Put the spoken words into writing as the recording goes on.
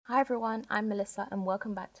Hi everyone, I'm Melissa and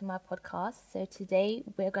welcome back to my podcast. So today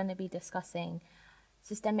we're going to be discussing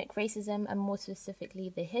systemic racism and more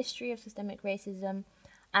specifically the history of systemic racism.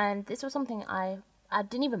 And this was something I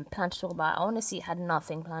didn't even plan to talk about. I honestly had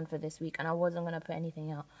nothing planned for this week and I wasn't going to put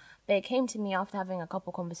anything out. But it came to me after having a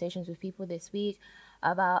couple conversations with people this week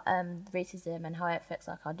about racism and how it affects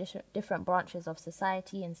like our different branches of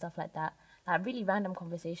society and stuff like that. Like really random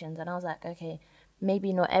conversations, and I was like, okay,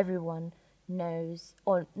 maybe not everyone knows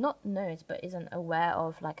or not knows but isn't aware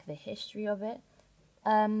of like the history of it.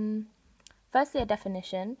 Firstly, a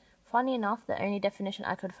definition. Funny enough, the only definition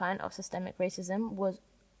I could find of systemic racism was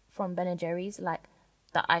from Ben & Jerry's, like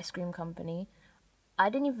the ice cream company. I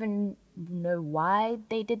didn't even know why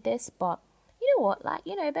they did this, but you know what, like,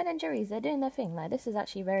 Ben & Jerry's, they're doing their thing. Like, this is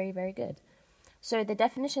actually very, very good. So the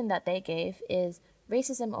definition that they gave is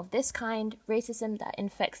racism of this kind, racism that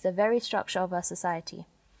infects the very structure of our society.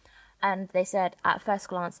 And they said, at first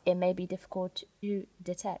glance, it may be difficult to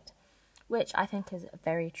detect, which I think is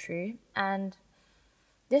very true. And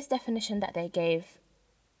this definition that they gave,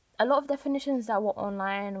 a lot of definitions that were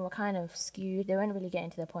online were kind of skewed. They weren't really getting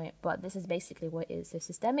to the point, but this is basically what it is. So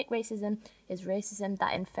systemic racism is racism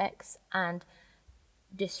that infects and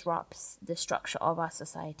disrupts the structure of our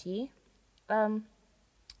society.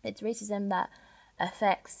 It's racism that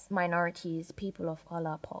affects minorities, people of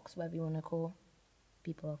color, POCs, whatever you want to call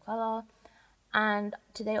people of color. And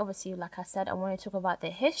today, obviously, like I said, I want to talk about the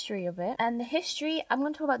history of it. And I'm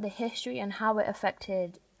going to talk about the history and how it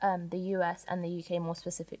affected the US and the UK more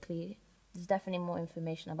specifically. There's definitely more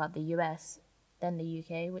information about the US than the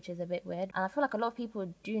UK, which is a bit weird. And I feel like a lot of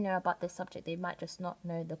people do know about this subject. They might just not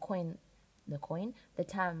know the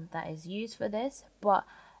term that is used for this. But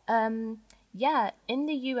yeah, in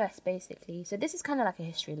the US, basically, so this is kind of like a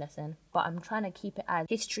history lesson, but I'm trying to keep it as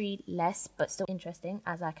history-less, but still interesting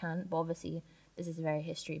as I can, but obviously, this is very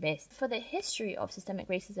history-based. For the history of systemic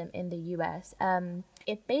racism in the US,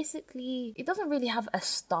 it doesn't really have a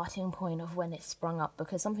starting point of when it sprung up,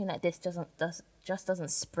 because something like this just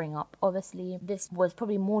doesn't spring up. Obviously, this was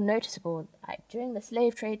probably more noticeable like during the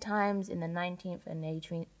slave trade times in the 19th and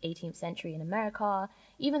 18th century in America,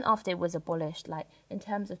 even after it was abolished, like in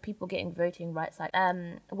terms of people getting voting rights, like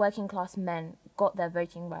working class men got their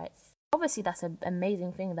voting rights. Obviously, that's an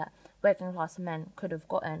amazing thing that working class men could have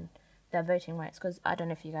gotten their voting rights, because I don't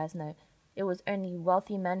know if you guys know, it was only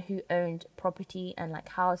wealthy men who owned property and like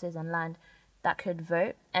houses and land that could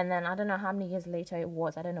vote. And then I don't know how many years later it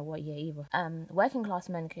was, I don't know what year either, working class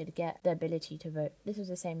men could get the ability to vote. This was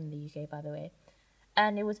the same in the UK, by the way.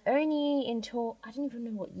 And it was only until, I don't even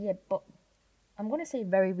know what year, but I'm going to say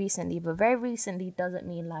very recently, but very recently doesn't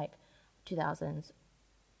mean like 2000s.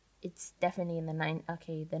 It's definitely in the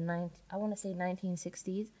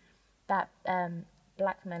 1960s that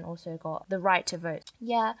black men also got the right to vote.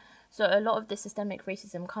 Yeah, so a lot of the systemic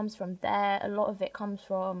racism comes from there. A lot of it comes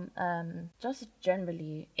from just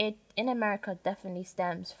generally. It in America definitely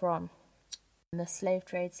stems from the slave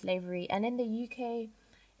trade, slavery, and in the UK,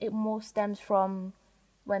 it more stems from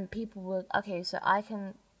when people were so I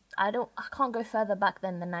can't go further back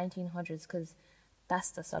than the 1900s because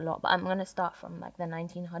that's just a lot. But I'm gonna start from like the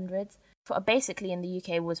 1900s. Basically, in the UK,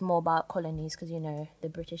 it was more about colonies because the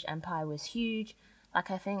British Empire was huge. Like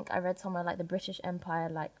I think I read somewhere like the British Empire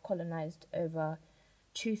like colonized over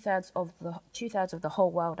two-thirds of the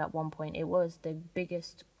whole world at one point. It was the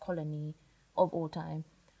biggest colony of all time.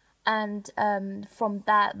 And from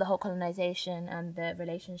that, the whole colonization and the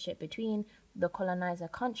relationship between the colonizer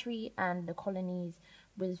country and the colonies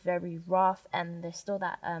was very rough. And there's still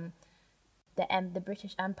that the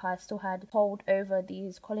British Empire still had hold over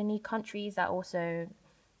these colony countries that also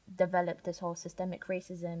developed this whole systemic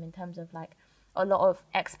racism in terms of like a lot of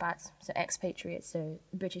expats, so expatriates, so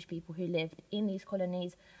British people who lived in these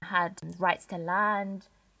colonies had rights to land,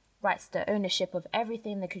 rights to ownership of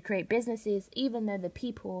everything. They could create businesses, even though the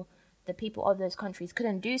people of those countries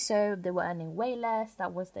couldn't do so. They were earning way less.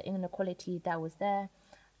 That was the inequality that was there.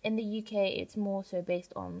 In the UK, it's more so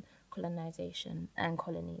based on colonization and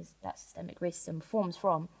colonies that systemic racism forms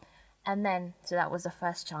from. And then, so that was the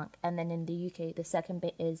first chunk. And then in the UK, the second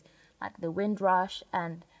bit is like the Windrush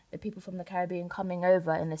and the people from the Caribbean coming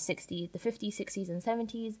over in the 50s, 60s, and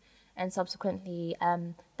 70s, and subsequently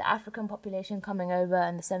the African population coming over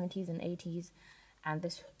in the 70s and 80s, and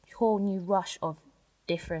this whole new rush of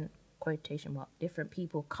different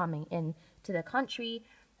people coming in to the country.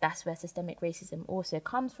 That's where systemic racism also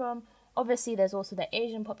comes from. Obviously, there's also the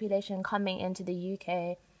Asian population coming into the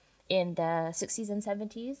UK in the 60s and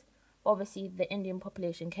 70s. Obviously, the Indian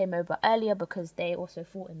population came over earlier because they also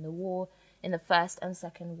fought in the war, in the First and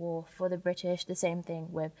Second War for the British. The same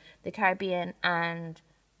thing with the Caribbean and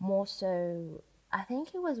more so, I think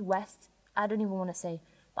it was West, I don't even want to say,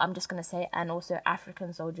 but I'm just going to say, and also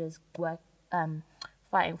African soldiers were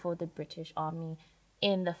fighting for the British Army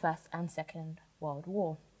in the First and Second World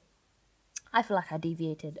War. I feel like I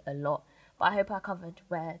deviated a lot, but I hope I covered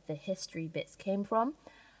where the history bits came from.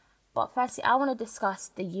 But firstly, I want to discuss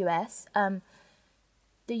the US.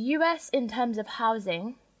 The US, in terms of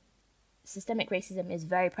housing, systemic racism is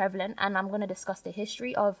very prevalent, and I'm going to discuss the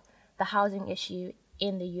history of the housing issue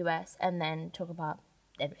in the US and then talk about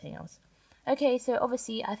everything else. Okay, so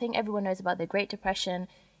obviously, I think everyone knows about the Great Depression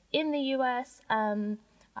in the US. It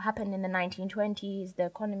happened in the 1920s. The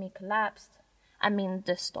economy collapsed. I mean,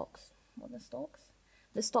 the stocks. What, the stocks?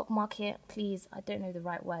 The stock market, please, I don't know the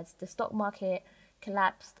right words. The stock market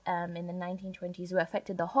collapsed in the 1920s, which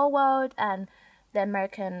affected the whole world, and the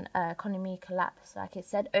American economy collapsed. Like it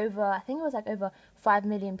said, over 5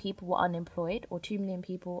 million people were unemployed, or 2 million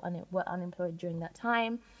people were unemployed during that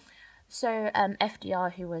time. So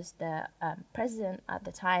FDR, who was the president at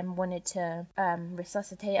the time, wanted to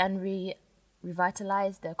resuscitate and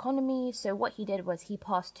revitalize the economy. So what he did was he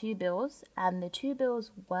passed 2 bills, and the 2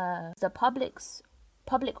 bills were the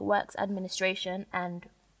Public Works Administration and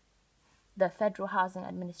the Federal Housing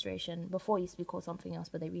Administration. Before it used to be called something else,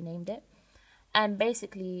 but they renamed it. And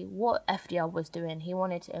basically what FDR was doing, he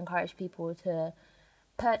wanted to encourage people to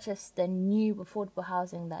purchase the new affordable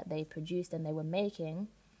housing that they produced and they were making.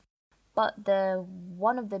 But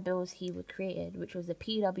one of the bills he created, which was the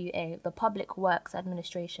PWA, the Public Works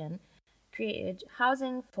Administration, created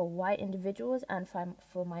housing for white individuals and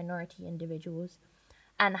for minority individuals.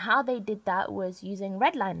 And how they did that was using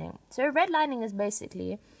redlining. So redlining is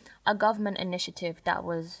basically a government initiative that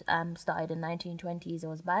was started in the 1920s. It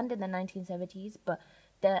was banned in the 1970s, but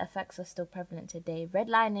the effects are still prevalent today.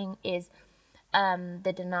 Redlining is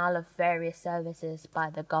the denial of various services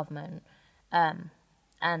by the government,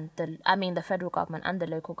 the federal government and the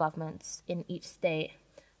local governments in each state,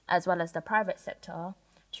 as well as the private sector,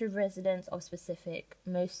 to residents of specific,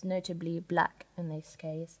 most notably Black in this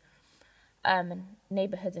case,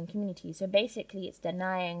 neighborhoods and communities. So basically it's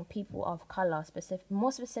denying people of color,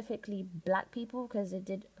 more specifically Black people, because it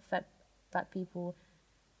did affect Black people,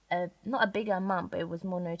 not a bigger amount, but it was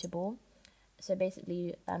more notable. So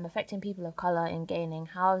basically affecting people of color in gaining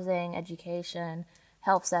housing, education,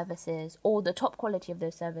 health services, or the top quality of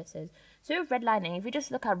those services. So with redlining, if you just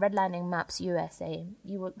look at Redlining Maps USA,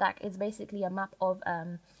 it's basically a map of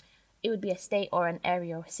it would be a state or an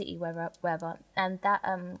area or city, wherever, and that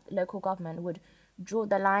local government would draw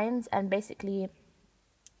the lines, and basically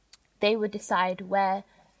they would decide where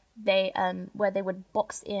they would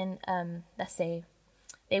box in, let's say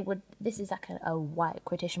this is like a white,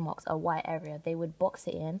 quotation marks, a white area, they would box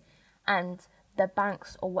it in, and the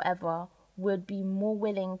banks or whatever would be more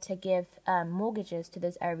willing to give mortgages to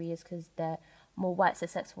those areas because they're more white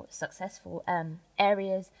successful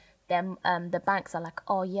areas. Then the banks are like,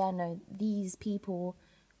 oh yeah, no, these people,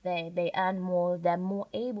 they earn more, they're more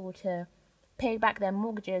able to pay back their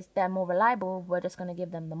mortgages, they're more reliable, we're just going to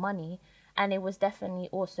give them the money. And it was definitely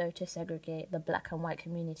also to segregate the Black and white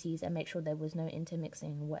communities and make sure there was no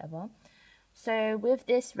intermixing or whatever. So with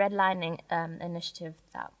this redlining initiative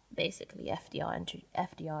that basically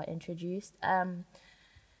FDR introduced,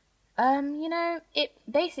 it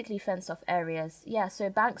basically fenced off areas. Yeah, so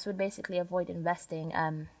banks would basically avoid investing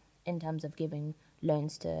in terms of giving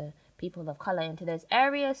loans to people of color into those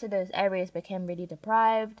areas. So those areas became really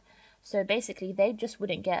deprived. So basically they just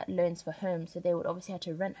wouldn't get loans for homes. So they would obviously have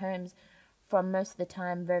to rent homes from, most of the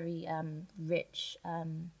time, very rich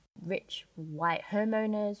white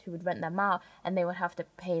homeowners who would rent them out, and they would have to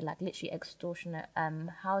pay like literally extortionate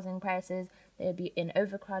housing prices. They would be in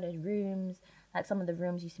overcrowded rooms. Like some of the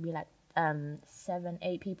rooms used to be like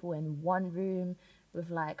 7-8 people in one room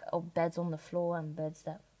with like beds on the floor and beds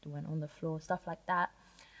that went on the floor, stuff like that.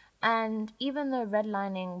 And even though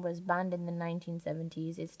redlining was banned in the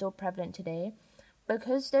 1970s, it's still prevalent today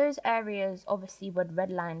because those areas obviously were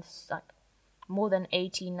redlined like more than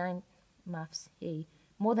 80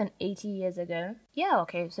 years ago. Yeah,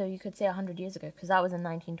 okay, so you could say 100 years ago, because that was in the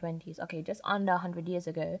 1920s. Okay, just under 100 years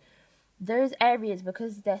ago, those areas,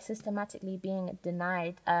 because they're systematically being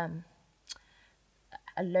denied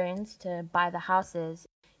loans to buy the houses,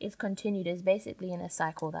 it's continued. It's basically in a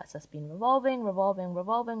cycle that's just been revolving.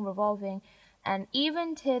 And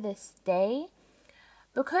even to this day,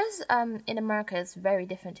 because in America it's very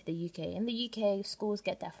different to the UK. In the UK, schools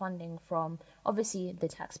get their funding from, obviously, the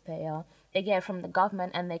taxpayer. They get it from the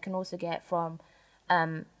government, and they can also get from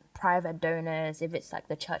private donors, if it's like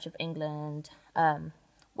the Church of England,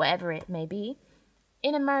 whatever it may be.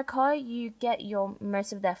 in America, you get your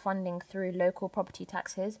most of their funding through local property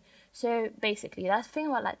taxes. So basically, that's the thing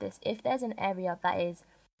about like this. If there's an area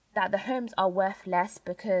that the homes are worth less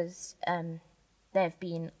because they've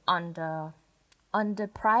been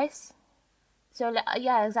underpriced. So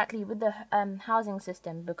yeah, exactly, with the housing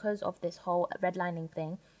system, because of this whole redlining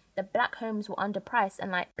thing, the black homes were underpriced,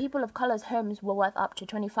 and like people of color's homes were worth up to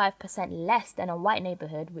 25% less than a white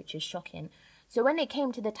neighborhood, which is shocking. So when it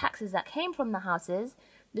came to the taxes that came from the houses,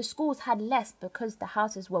 the schools had less because the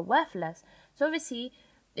houses were worth less. So obviously,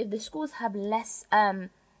 if the schools have less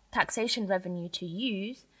taxation revenue to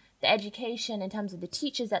use, the education in terms of the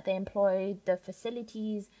teachers that they employ, the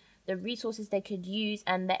facilities, the resources they could use,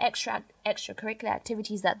 and the extracurricular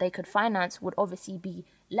activities that they could finance would obviously be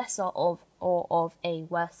lesser of a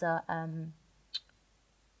worse what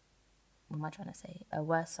am I trying to say? A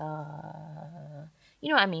worse, you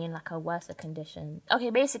know what I mean? Like a worse condition. Okay,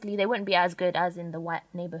 basically, they wouldn't be as good as in the white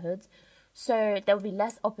neighborhoods. So there would be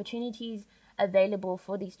less opportunities available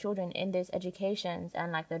for these children in those educations,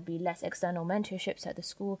 and like there'd be less external mentorships that the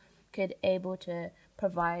school could able to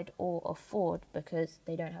provide or afford because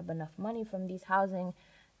they don't have enough money from these housing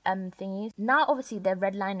thingies. Now, obviously, their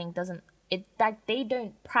redlining doesn't. Like they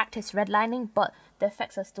don't practice redlining, but the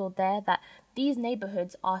effects are still there. That these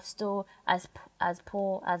neighborhoods are still as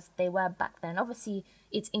poor as they were back then. Obviously,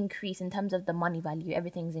 it's increased in terms of the money value.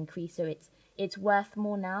 Everything's increased, so it's worth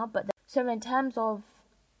more now. But so in terms of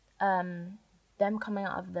them coming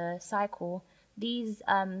out of the cycle, these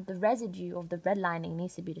the residue of the redlining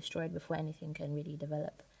needs to be destroyed before anything can really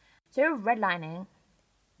develop. So redlining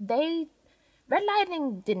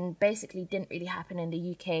didn't really happen in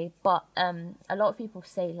the UK, but a lot of people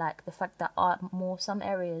say like the fact that some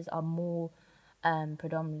areas are more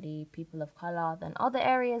predominantly people of color than other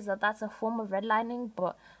areas, that's a form of redlining.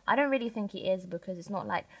 But I don't really think it is, because it's not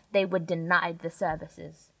like they were denied the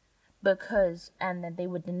services and then they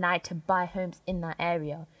were denied to buy homes in that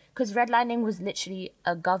area, because redlining was literally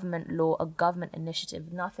a government law, a government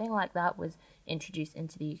initiative. Nothing like that was introduced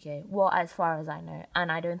into the UK, well, as far as I know, and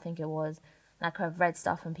I don't think it was. Like, I've read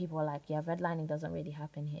stuff and people are like, yeah, redlining doesn't really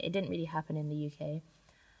happen here. It didn't really happen in the UK.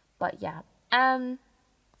 But yeah.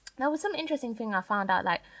 There was some interesting thing I found out,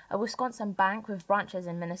 like a Wisconsin bank with branches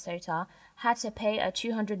in Minnesota had to pay a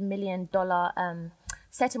 $200 million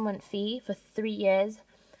settlement fee for 3 years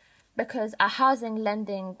because a housing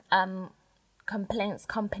lending complaints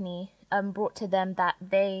company brought to them that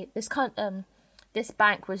this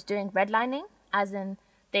bank was doing redlining, as in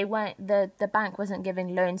they weren't the bank wasn't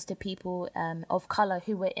giving loans to people of color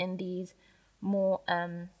who were in these more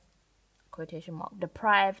quotation mark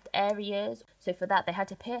deprived areas. So for that they had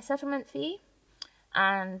to pay a settlement fee,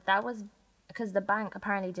 and that was because the bank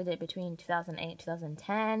apparently did it between 2008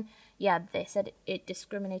 2010. Yeah, they said it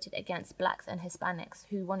discriminated against blacks and Hispanics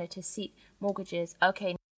who wanted to seek mortgages.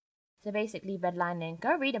 Okay, so basically redlining,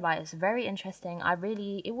 go read about it. It's very interesting. I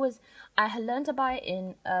had learned about it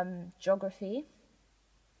in geography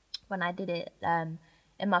when I did it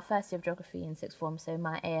in my first year of geography in sixth form, so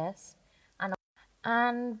my AS.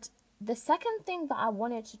 And the second thing that I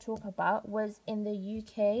wanted to talk about was in the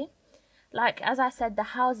UK. Like, as I said, the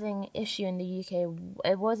housing issue in the UK,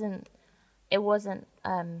 it wasn't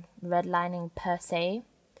redlining per se,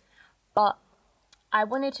 but I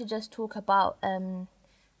wanted to just talk about I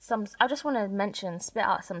just want to spit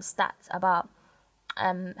out some stats about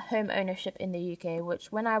home ownership in the UK, which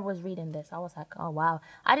when I was reading this, I was like, oh wow,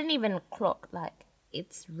 I didn't even clock, like,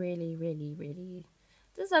 it's really, really, really,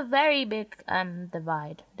 there's a very big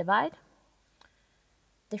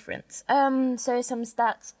difference. So some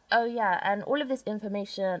stats. Oh yeah, and all of this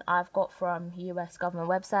information I've got from US government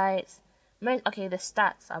websites. The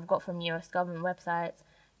stats I've got from US government websites,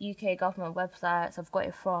 UK government websites. I've got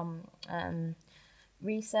it from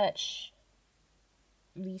research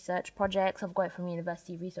projects. I've got it from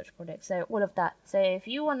university research projects. So all of that. So if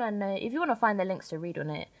you want to find the links to read on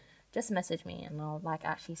it, just message me and I'll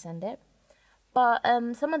actually send it. But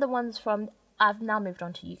some of the ones I've now moved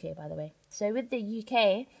on to UK, by the way. So with the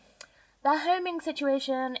UK, the homing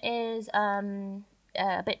situation is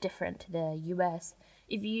a bit different to the US.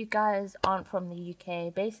 If you guys aren't from the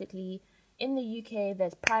UK, basically in the UK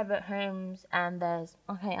there's private homes and there's,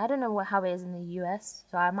 I don't know how it is in the US,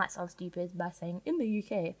 so I might sound stupid by saying in the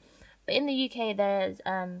UK. But in the UK there's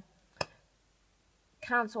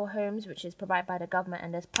council homes, which is provided by the government,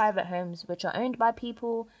 and there's private homes which are owned by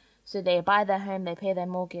people. So they buy their home, they pay their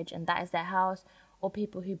mortgage, and that is their house. Or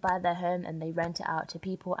people who buy their home and they rent it out to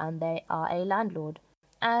people and they are a landlord.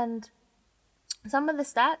 And some of the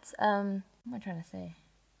stats, what am I trying to say?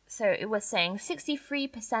 So it was saying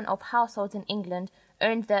 63% of households in England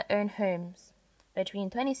owned their own homes. between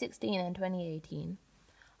 2016 and 2018.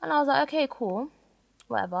 And I was like, okay, cool,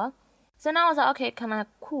 whatever. So now I was like, okay,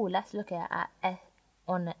 cool, let's look at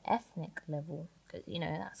on an ethnic level. Because,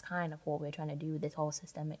 that's kind of what we're trying to do with this whole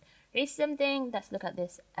systemic racism thing. Let's look at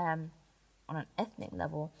this on an ethnic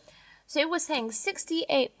level. So it was saying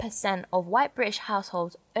 68% of white British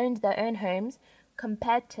households owned their own homes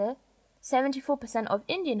compared to 74% of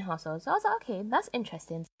Indian households. So I was like, okay, that's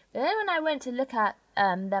interesting. But then when I went to look at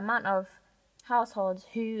the amount of households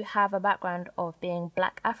who have a background of being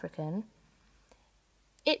Black African,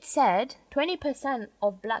 it said 20%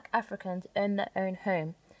 of Black Africans own their own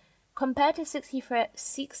home, compared to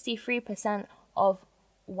 63% of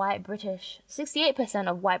white British, 68%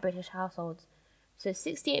 of white British households. So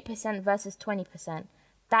 68% versus 20%.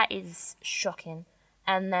 That is shocking.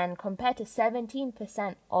 And then compared to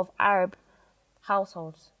 17% of Arab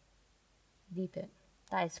households. Deep it.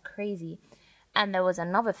 That is crazy. And there was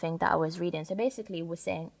another thing that I was reading. So basically it was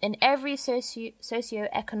saying, in every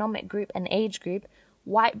socio-economic group and age group,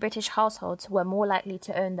 white British households were more likely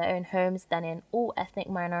to own their own homes than in all ethnic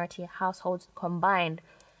minority households combined.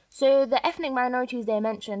 So the ethnic minorities they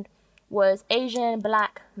mentioned was Asian,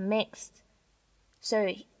 Black, mixed.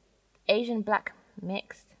 So Asian, Black,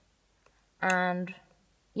 mixed. And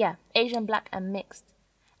Asian, Black, and mixed.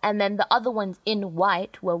 And then the other ones in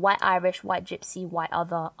white were white Irish, white Gypsy, white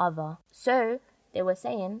other. So they were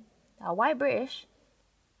saying that white British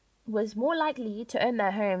was more likely to own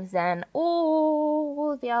their homes than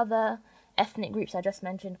all the other ethnic groups I just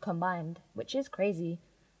mentioned combined, which is crazy.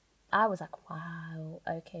 I was like, wow,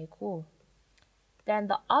 okay, cool. Then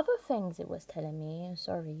the other things it was telling me,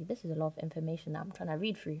 sorry, this is a lot of information that I'm trying to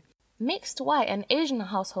read through. Mixed white and Asian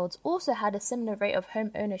households also had a similar rate of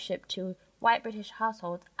home ownership to white British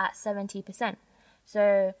households at 70%.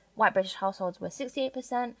 So white British households were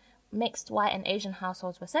 68%, mixed white and Asian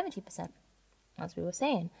households were 70%, as we were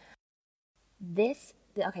saying. This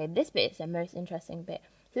bit is the most interesting bit.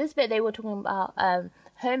 So this bit they were talking about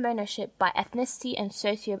home ownership by ethnicity and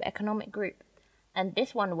socio-economic group. And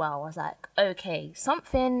this one, I was like, okay,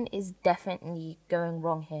 something is definitely going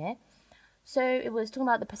wrong here. So it was talking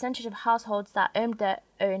about the percentage of households that owned their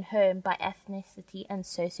own home by ethnicity and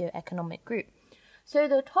socio-economic group. So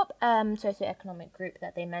the top socio-economic group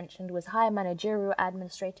that they mentioned was higher managerial,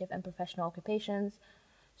 administrative, and professional occupations.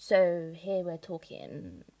 So here we're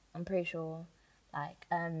talking, I'm pretty sure, like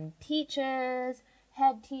teachers,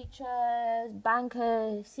 head teachers,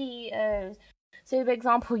 bankers, CEOs. So, for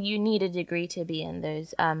example, you need a degree to be in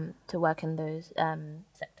those, to work in those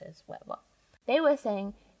sectors, whatever. They were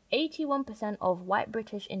saying 81% of white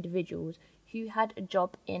British individuals who had a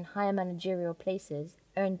job in higher managerial places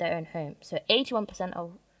owned their own home. So 81%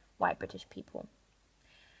 of white British people.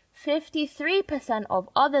 53% of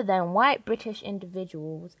other than white British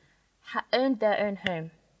individuals owned their own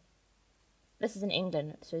home. This is in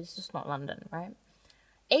England, so it's just not London, right?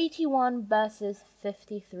 81 versus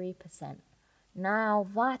 53%. Now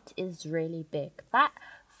that is really big. That,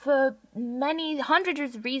 for many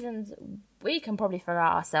hundreds of reasons, we can probably figure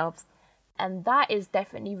out ourselves. And that is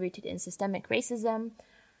definitely rooted in systemic racism.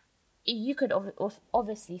 You could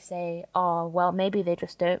obviously say, oh, well, maybe they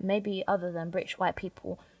just don't, maybe other than British white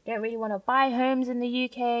people, don't really want to buy homes in the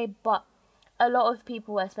UK. But a lot of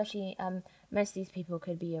people, especially most of these people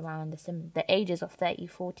could be around the ages of 30,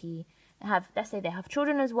 40, let's say they have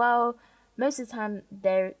children as well. Most of the time,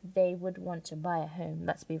 they would want to buy a home.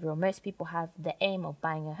 Let's be real. Most people have the aim of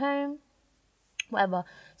buying a home, whatever.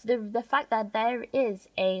 So the fact that there is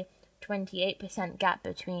a 28% gap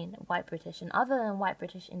between white British and other than white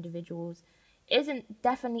British individuals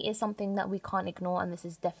definitely is something that we can't ignore, and this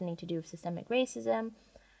is definitely to do with systemic racism.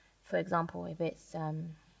 For example, if it's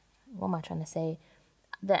what am I trying to say?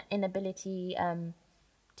 The inability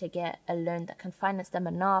to get a loan that can finance them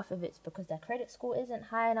enough, if it's because their credit score isn't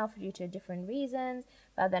high enough due to different reasons,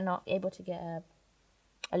 that they're not able to get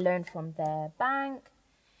a loan from their bank.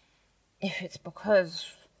 If it's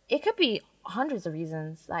because it could be hundreds of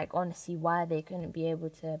reasons, like honestly, why they couldn't be able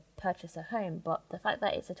to purchase a home, but the fact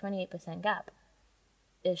that it's a 28% gap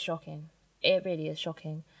is shocking. It really is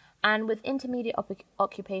shocking. And with intermediate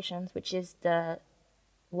occupations, which is the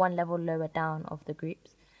one level lower down of the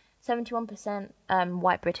groups, 71%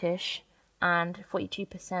 white British and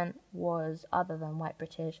 42% was other than white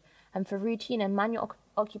British. And for routine and manual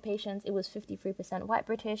occupations, it was 53% white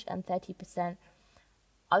British and 30%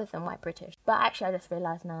 other than white British. But actually, I just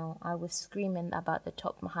realized now, I was screaming about the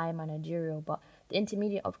top higher managerial, but the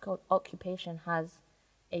intermediate occupation has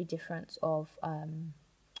a difference of 29%.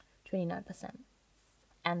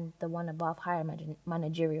 And the one above higher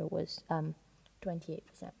managerial was 28%.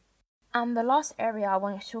 And the last area I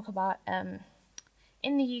want to talk about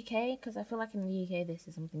In the UK, because I feel like in the UK this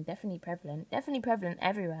is something definitely prevalent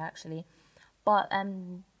everywhere actually, but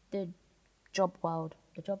the job world,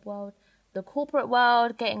 the corporate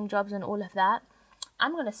world, getting jobs and all of that,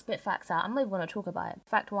 I'm going to spit facts out. I'm not even going to talk about it.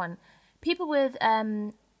 Fact 1, people with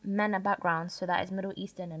MENA backgrounds, so that is Middle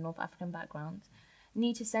Eastern and North African backgrounds,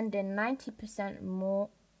 need to send in 90% more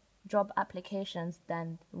job applications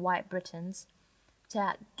than white Britons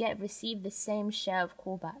to receive the same share of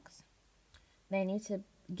callbacks. They need to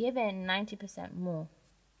give in 90% more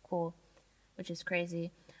call, which is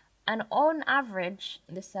crazy. And on average,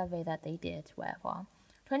 the survey that they did,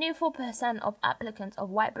 24% of applicants of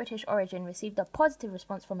white British origin received a positive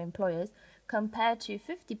response from employers, compared to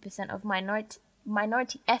 50% of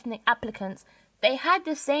minority ethnic applicants. They had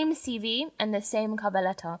the same CV and the same cover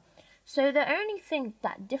letter. So the only thing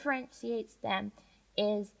that differentiates them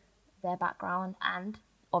is their background and,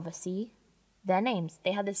 obviously, their names.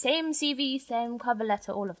 They had the same CV, same cover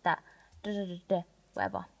letter, all of that.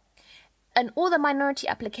 Whatever. And all the minority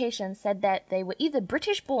applications said that they were either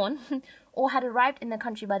British born or had arrived in the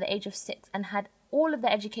country by the age of 6 and had all of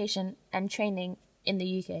their education and training in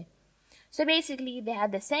the UK. So basically, they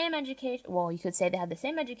had the same education. Well, you could say they had the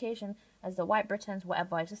same education as the white Britons,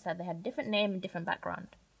 whatever. It's just that they had a different name and different background.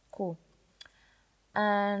 Cool.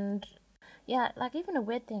 And yeah, like even a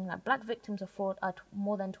weird thing, like black victims of fraud are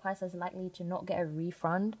more than twice as likely to not get a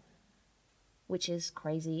refund, which is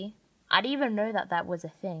crazy. I didn't even know that was a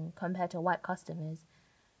thing compared to white customers,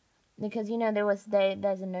 because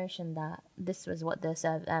there's a notion that this was what the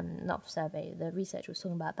the research was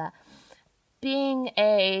talking about, that being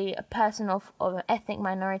a person of an ethnic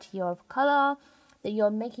minority or of color, that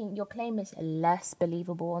your claim is less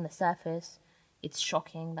believable on the surface. It's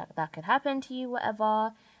shocking that could happen to you,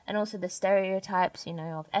 whatever. And also the stereotypes,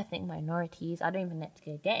 of ethnic minorities. I don't even need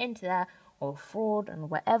to get into that, or fraud and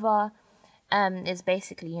whatever. Is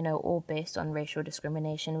basically, all based on racial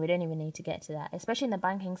discrimination. We don't even need to get to that, especially in the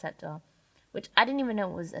banking sector, which I didn't even know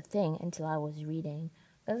was a thing until I was reading.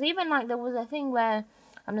 Because even there was a thing where,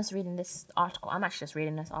 I'm just reading this article. I'm actually just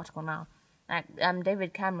reading this article now.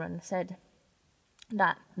 David Cameron said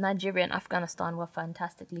that Nigeria and Afghanistan were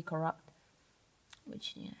fantastically corrupt,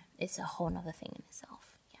 which, it's a whole nother thing in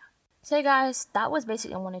itself. Yeah. So guys, that was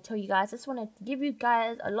basically what I want to tell you guys. I just want to give you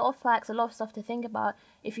guys a lot of facts, a lot of stuff to think about.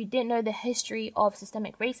 If you didn't know the history of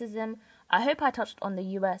systemic racism, I hope I touched on the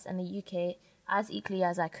US and the UK as equally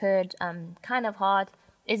as I could. Kind of hard.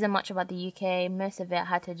 Isn't much about the UK. Most of it I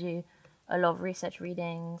had to do a lot of research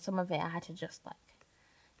reading. Some of it I had to just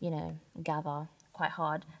gather. Quite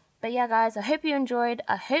hard. But yeah, guys, I hope you enjoyed.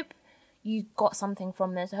 I hope you got something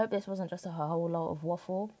from this. I hope this wasn't just a whole lot of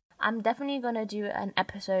waffle. I'm definitely going to do an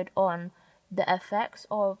episode on the effects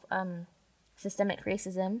of systemic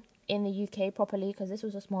racism in the UK properly, because this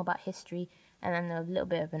was just more about history and then a little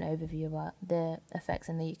bit of an overview about the effects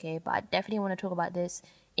in the UK. But I definitely want to talk about this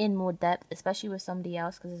in more depth, especially with somebody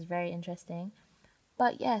else, because it's very interesting.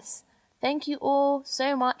 But yes, thank you all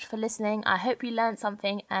so much for listening. I hope you learned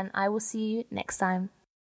something, and I will see you next time.